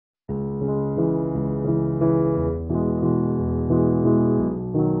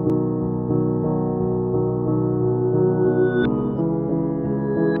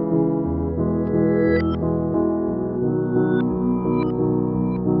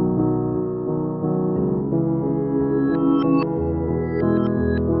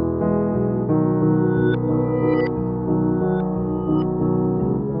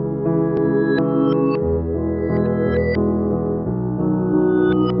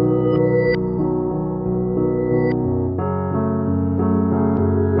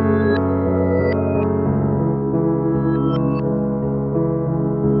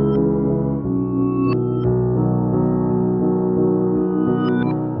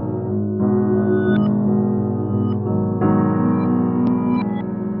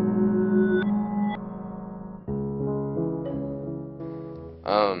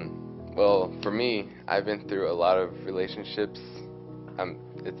Well, for me, I've been through a lot of relationships.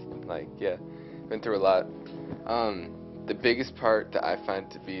 It's like, yeah, been through a lot. The biggest part that I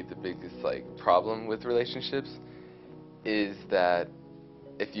find to be the biggest like problem with relationships is that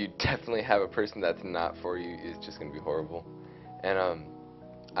if you definitely have a person that's not for you, it's just gonna be horrible. And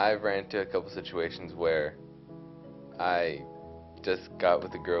I've ran into a couple situations where I just got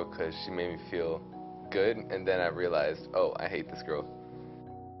with a girl because she made me feel good, and then I realized, oh, I hate this girl.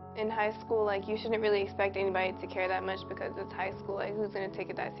 In high school, like, you shouldn't really expect anybody to care that much because it's high school. Like, who's going to take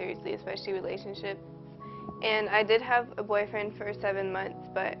it that seriously, especially relationships? And I did have a boyfriend for 7 months,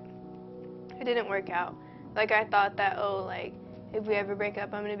 but it didn't work out. Like, I thought that, oh, like, if we ever break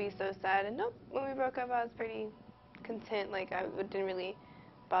up, I'm going to be so sad. And nope, when we broke up, I was pretty content. Like, it didn't really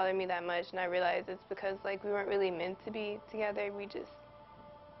bother me that much. And I realized it's because, like, we weren't really meant to be together. We just,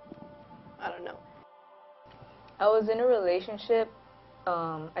 I don't know. I was in a relationship,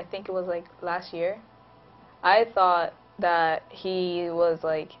 I think it was like last year. I thought that he was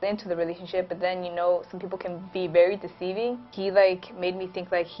like into the relationship, but then, you know, some people can be very deceiving. He like made me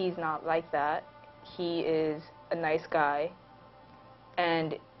think like he's not like that. He is a nice guy,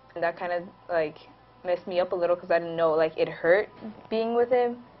 and that kind of like messed me up a little because I didn't know, like, it hurt being with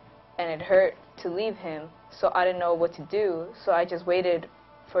him and it hurt to leave him, so I didn't know what to do, so I just waited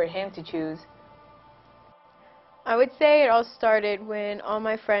for him to choose. I would say it all started when all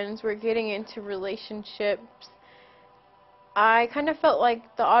my friends were getting into relationships. I kind of felt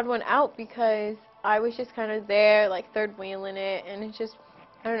like the odd one out because I was just kind of there, like third wheel in it, and it just,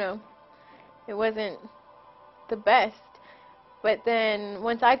 I don't know, it wasn't the best. But then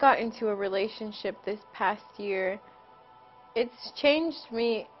once I got into a relationship this past year, it's changed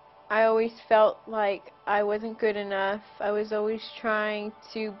me. I always felt like I wasn't good enough. I was always trying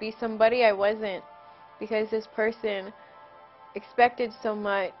to be somebody I wasn't, because this person expected so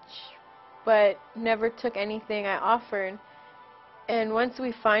much but never took anything I offered. And once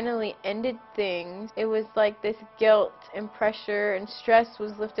we finally ended things, it was like this guilt and pressure and stress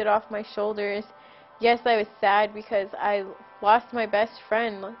was lifted off my shoulders. Yes, I was sad because I lost my best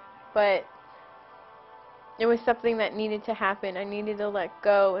friend, but it was something that needed to happen. I needed to let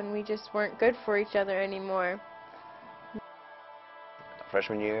go, and we just weren't good for each other anymore.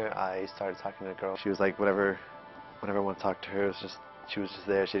 Freshman year, I started talking to a girl. She was like, whenever I want to talk to her, she was just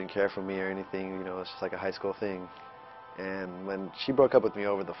there. She didn't care for me or anything. You know, it's just like a high school thing. And when she broke up with me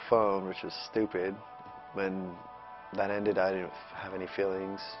over the phone, which was stupid, when that ended, I didn't have any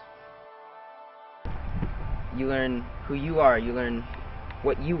feelings. You learn who you are. You learn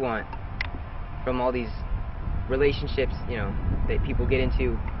what you want from all these relationships, you know, that people get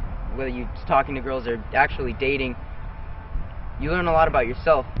into, whether you're just talking to girls or actually dating. You learn a lot about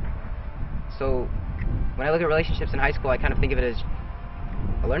yourself. So when I look at relationships in high school, I kind of think of it as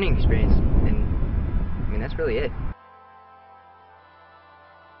a learning experience, and I mean, that's really it.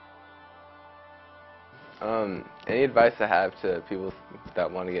 Any advice I have to people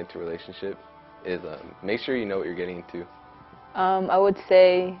that want to get into a relationship is make sure you know what you're getting into. I would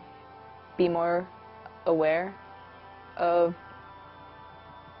say be more aware of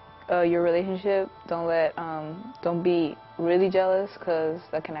your relationship. Don't be really jealous, because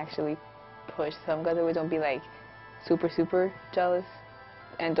that can actually push some guys away. Don't be like super jealous,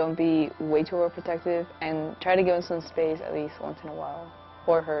 and don't be way too overprotective, and try to give him some space at least once in a while,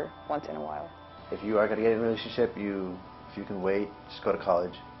 or her once in a while. If you are going to get in a relationship, if you can wait, just go to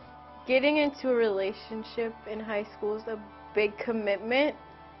college. Getting into a relationship in high school is a big commitment,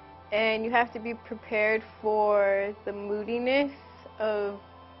 and you have to be prepared for the moodiness of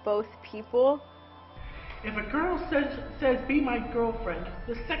both people. If a girl says be my girlfriend,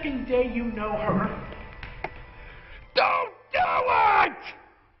 the second day you know her,